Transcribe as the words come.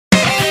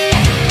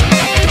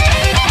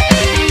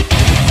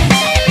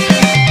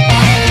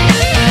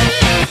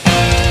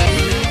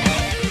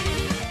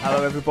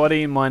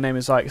everybody, my name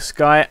is Ike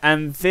Sky,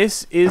 and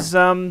this is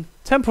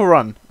Temple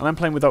Run, and I'm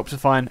playing with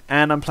Optifine,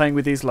 and I'm playing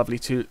with these lovely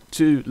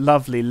two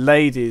lovely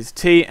ladies,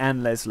 T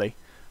and Lesleh.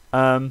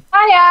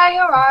 Hiya,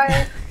 you're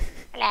right.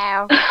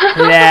 Hello.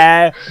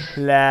 Hello,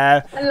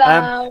 hello.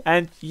 Hello.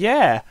 And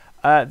yeah,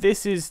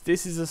 this is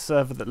a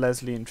server that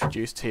Lesleh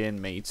introduced T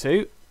and me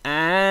to,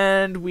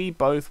 and we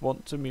both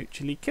want to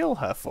mutually kill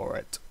her for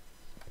it.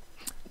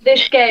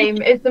 This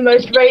game is the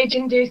most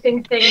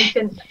rage-inducing thing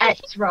since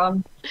X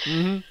Run.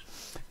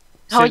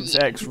 Since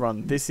X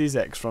Run. This is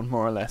X Run,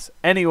 more or less.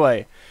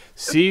 Anyway,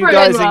 see you Pretty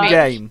guys in much.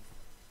 game.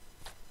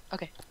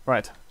 Okay.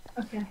 Right.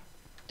 Okay.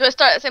 Do I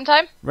start at the same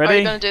time? Or are Ready?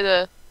 you gonna do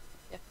the...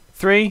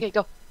 3, Okay,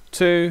 go.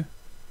 2,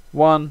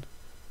 1,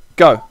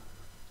 go.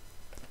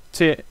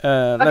 Lesleh.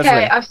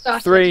 Okay, I've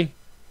started. 3,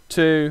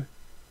 2,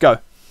 go.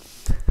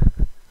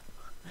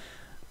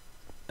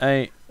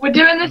 8. We're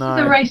doing this as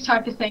 9. a race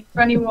type of thing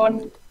for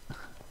anyone.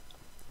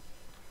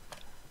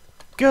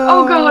 Go.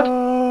 Oh, God.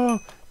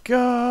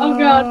 Go. Oh,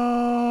 God.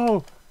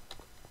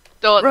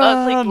 Don't,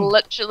 that's like Run.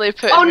 literally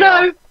put Oh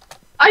no!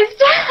 I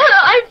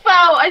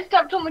fell! I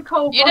stepped on the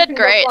cold You block did and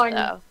got great blinded.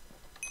 though.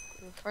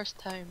 For the first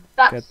time.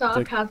 That's Get the-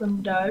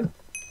 sarcasm, though.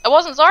 It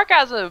wasn't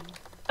sarcasm!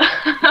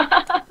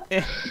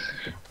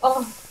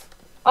 oh.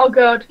 Oh,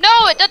 God. No,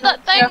 it did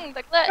that Yeah. thing,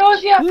 the glitch!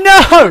 Nausea!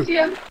 No!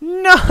 Nausea!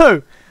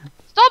 No!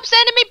 Stop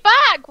sending me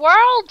back,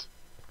 world!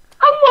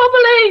 I'm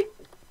wobbly!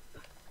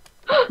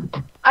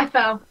 I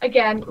fell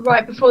again,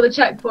 right before the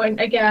checkpoint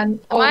again.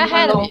 Am I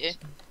ahead of you?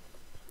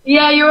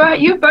 Yeah,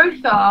 you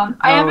both are.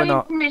 I No, haven't we're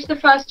not. even reached the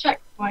first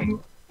checkpoint.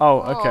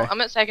 Oh, okay.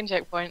 I'm at second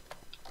checkpoint.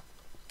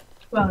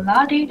 Well,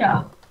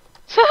 la-dee-da.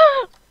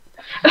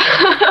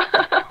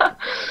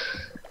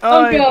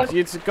 Oh, God.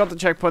 you got the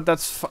checkpoint.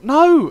 That's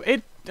no.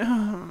 It.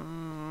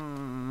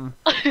 I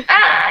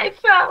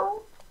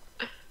fell.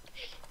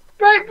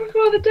 Right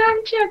before the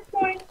damn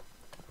checkpoint.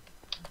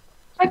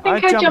 I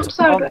think I jumped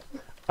over.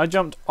 I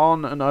jumped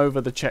on and over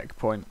the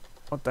checkpoint.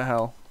 What the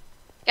hell?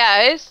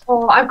 Guys,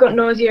 Oh, I've got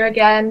nausea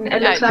again.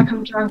 It looks Guys. like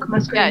I'm drunk. My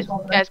screen's guys,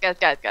 wobbling.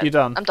 guys. You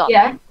done? I'm done.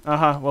 Yeah.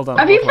 Well done.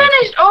 Have you Well played.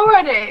 finished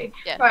already?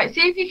 Yeah. Right.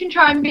 See if you can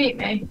try and beat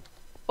me.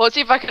 Well, let's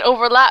see if I can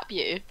overlap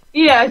you.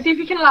 Yeah. See if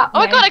you can lap Oh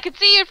me. my god, I can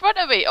see you in front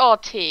of me! Oh,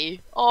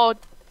 T. Oh,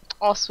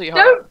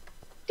 sweetheart.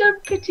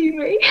 Don't pity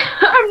me.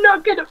 I'm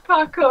not good at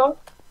parkour.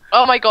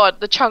 Oh my god,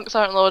 the chunks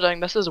aren't loading.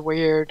 This is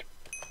weird.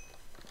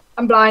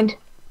 I'm blind.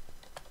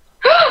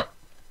 I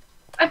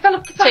fell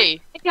off the side.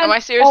 T, again. am I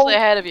seriously Oh.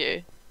 ahead of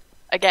you?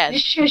 Again.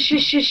 Shush,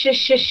 shush, shush, shush,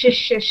 shush, shush,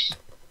 shush.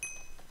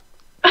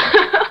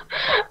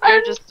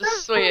 You're just the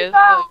sweetest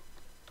bad.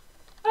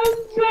 I'm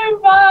so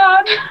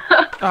bad.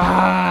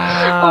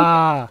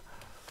 Ah! Are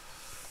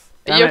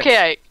Damn you it. okay,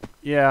 Ike?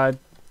 Yeah,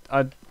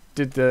 I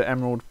did the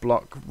emerald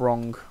block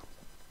wrong.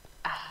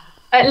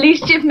 At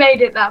least you've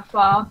made it that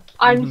far.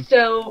 I'm Mhm.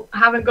 still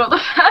haven't got the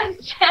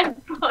first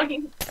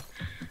checkpoint.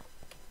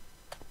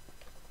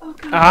 Oh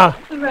god. Ah!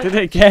 The rage. Did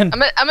it again.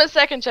 I'm at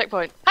second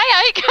checkpoint.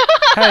 Hi, Ike!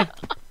 Hey!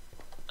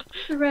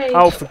 The rage.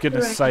 Oh, for The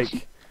goodness rage.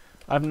 sake!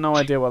 I have no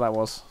idea what that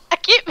was. I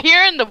keep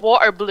hearing the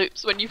water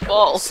bloops when you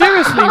fall.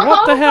 Seriously,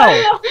 what the Oh, hell?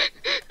 my God.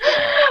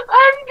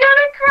 I'm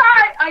gonna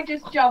cry. I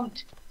just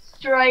jumped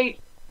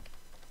straight.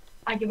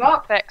 I give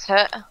up. Fix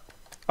it.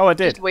 Oh, I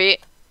did. Just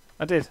wait.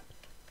 I did.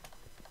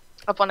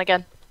 Up one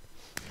again.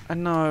 I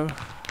know.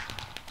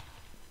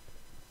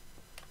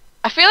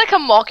 I feel like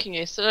I'm mocking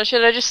you, so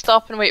should I just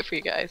stop and wait for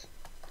you guys?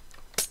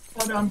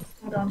 Hold on.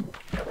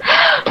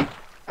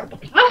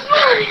 That's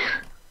fine.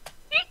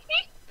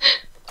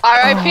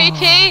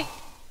 R.I.P.T.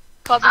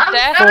 Cause of I'm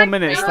death. sorry. 4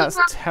 minutes. That's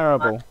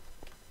terrible.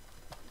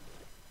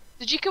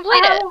 Did you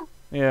complete it? Ow,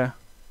 Yeah.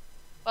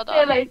 Well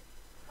done. really?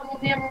 I'm on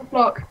the emerald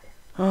block.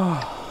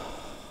 Oh.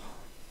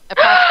 I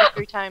passed it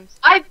 3 times.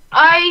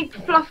 I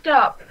fluffed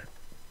up.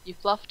 You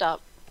fluffed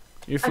up.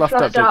 You I fluffed up,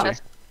 fluffed did up. you?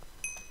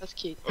 That's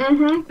cute.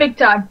 Mhm, big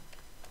time.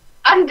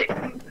 And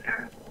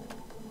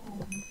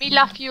Me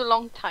love you a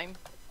long time.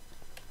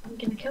 I'm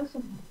gonna kill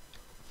someone.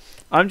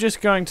 I'm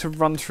just going to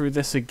run through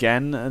this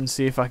again and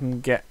see if I can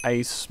get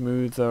a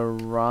smoother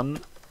run.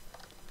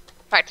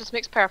 Practice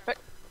makes perfect.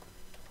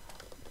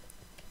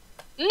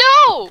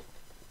 No!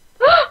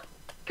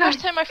 Guys, First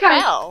time I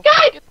guys, fell.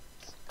 guys!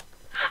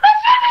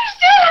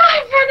 I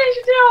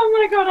finished it! Oh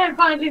my god, I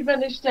finally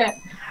finished it.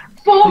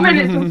 4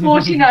 minutes and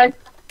 49.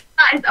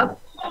 That is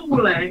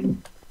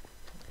appalling.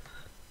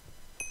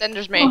 Then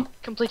there's me.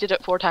 Completed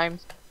it 4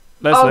 times.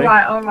 Lesleh?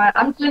 Alright.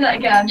 I'm doing it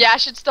again. Yeah, I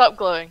should stop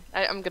glowing.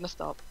 I'm gonna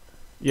stop.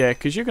 Yeah,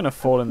 because you're going to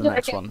fall in the Do it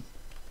next again.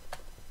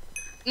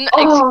 one.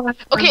 Oh,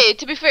 that's fine. Okay,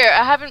 to be fair,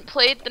 I haven't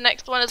played the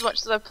next one as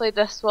much as I've played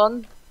this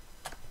one.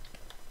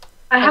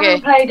 I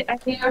haven't played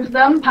any of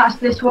them past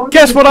this one.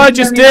 Guess what I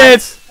just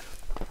did?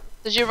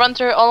 Did you run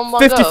through it all in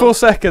one 54 go?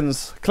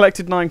 seconds.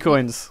 Collected 9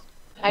 coins.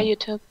 Hi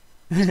YouTube.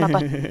 Here's my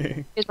bud.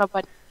 Here's my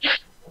bud.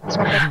 Here's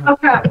my bud.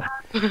 Okay.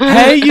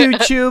 Hey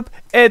YouTube,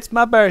 it's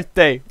my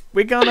birthday.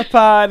 We're gonna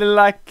party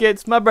like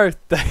it's my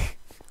birthday.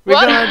 We're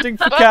What? gonna drink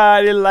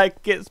Bacardi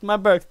like it's my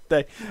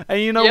birthday.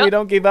 And you know we Yep.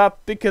 don't give up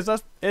because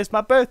it's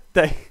my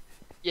birthday.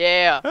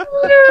 Yeah.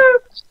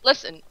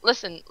 Listen,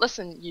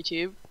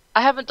 YouTube.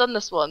 I haven't done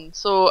this one,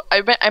 so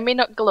I may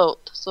not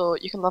gloat, so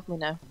you can love me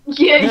now.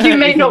 Yeah, you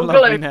may You not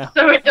love me gloat, now.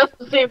 so it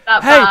doesn't seem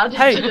that Hey, bad.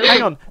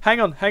 hey,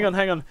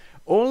 hang on.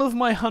 All of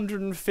my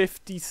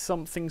 150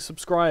 something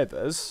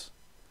subscribers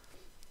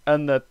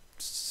and the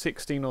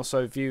 16 or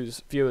so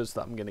viewers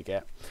that I'm gonna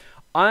get,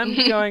 I'm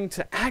going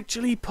to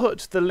actually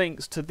put the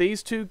links to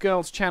these two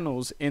girls'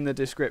 channels in the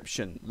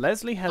description.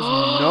 Lesleh has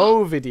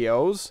no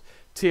videos.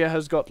 Tia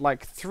has got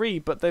like 3,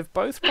 but they've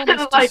both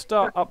promised to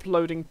start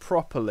uploading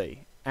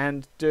properly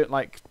and do it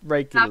like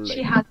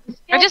regularly.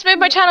 I just moved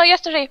my channel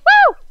yesterday.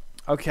 Woo!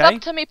 Okay.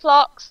 Up to me,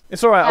 Plox.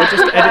 It's alright, I'll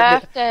just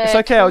edit it. It's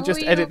okay, I'll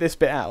just you. edit this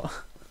bit out.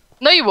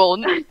 No, you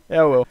won't.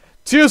 Yeah, I will.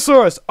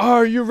 Tiosaurus,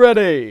 are you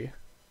ready?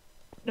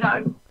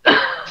 No.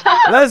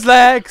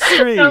 Lesleh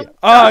X3,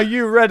 are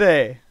you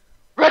ready?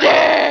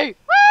 Ready!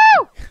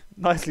 Woo!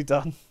 Nicely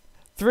done.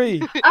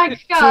 3, Sky,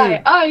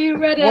 2, are you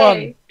ready?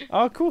 1.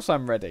 Oh, of course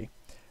I'm ready.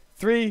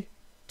 3,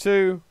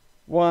 2,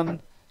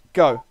 1,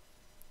 go.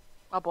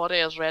 My body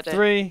is ready.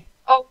 3,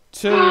 Oh.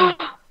 2,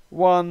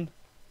 1,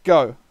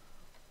 go.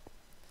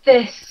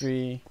 This.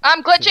 3,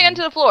 I'm glitching 2,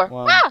 into the floor.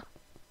 1, Ah!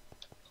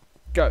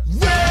 go.